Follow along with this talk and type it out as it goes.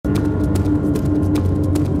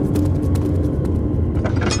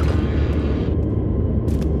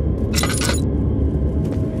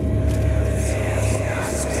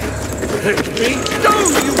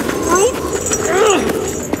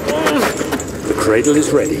cradle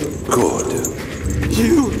is ready. Good.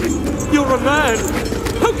 You're a man!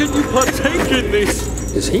 How can you partake in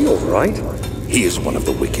this? Is he all right? He is one of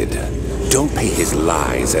the wicked. Don't pay his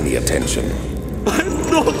lies any attention. I'm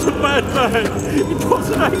not a bad man! It was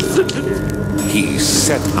an accident! He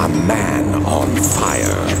set a man on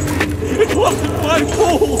fire. It wasn't my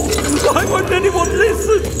fault! Why won't anyone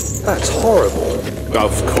listen? That's horrible.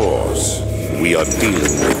 Of course. We are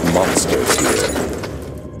dealing with monsters here.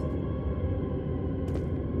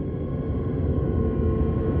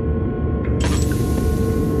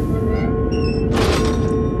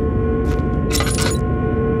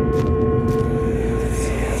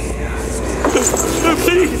 No,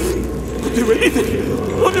 please! Do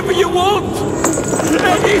anything! Whatever you want!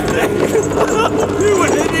 Anything! I'll do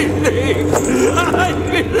anything! I'm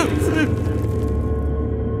innocent!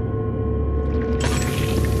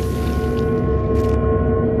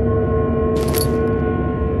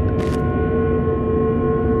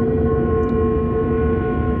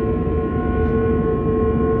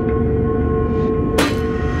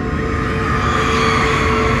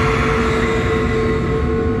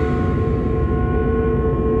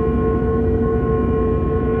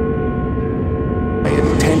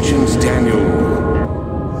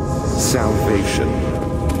 Salvation.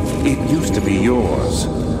 It used to be yours,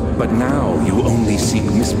 but now you only seek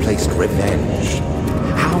misplaced revenge.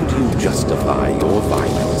 How do you justify your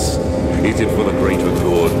violence? Is it for the greater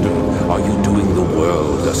good? Are you doing the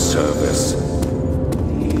world a service?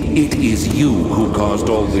 It is you who caused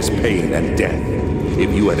all this pain and death.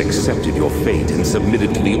 If you had accepted your fate and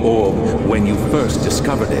submitted to the orb when you first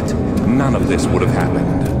discovered it, none of this would have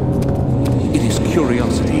happened. It is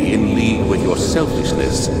curiosity in league with your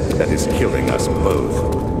selfishness that is killing us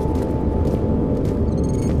both.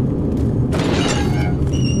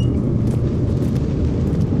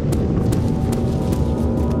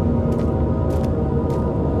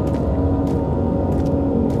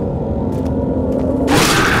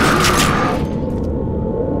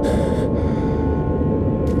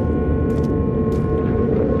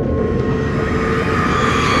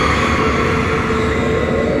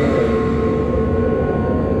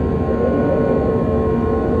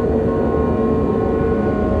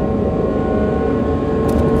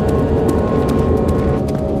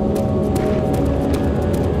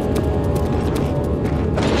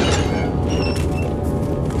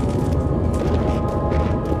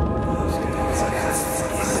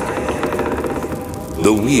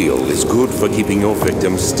 The wheel is good for keeping your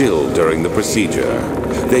victims still during the procedure.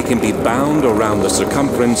 They can be bound around the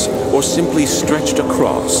circumference or simply stretched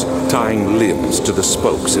across, tying limbs to the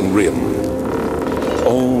spokes and rim.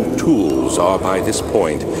 All tools are by this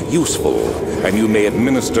point useful, and you may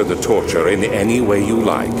administer the torture in any way you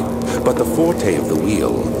like. But the forte of the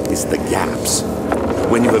wheel is the gaps.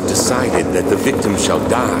 When you have decided that the victim shall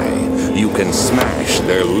die, you can smash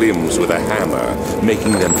their limbs with a hammer,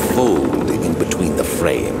 making them fold in between the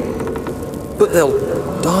frame. But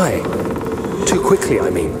they'll die. Too quickly, I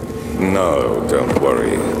mean. No, don't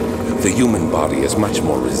worry. The human body is much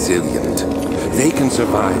more resilient. They can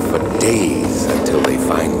survive for days until they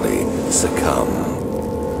finally succumb.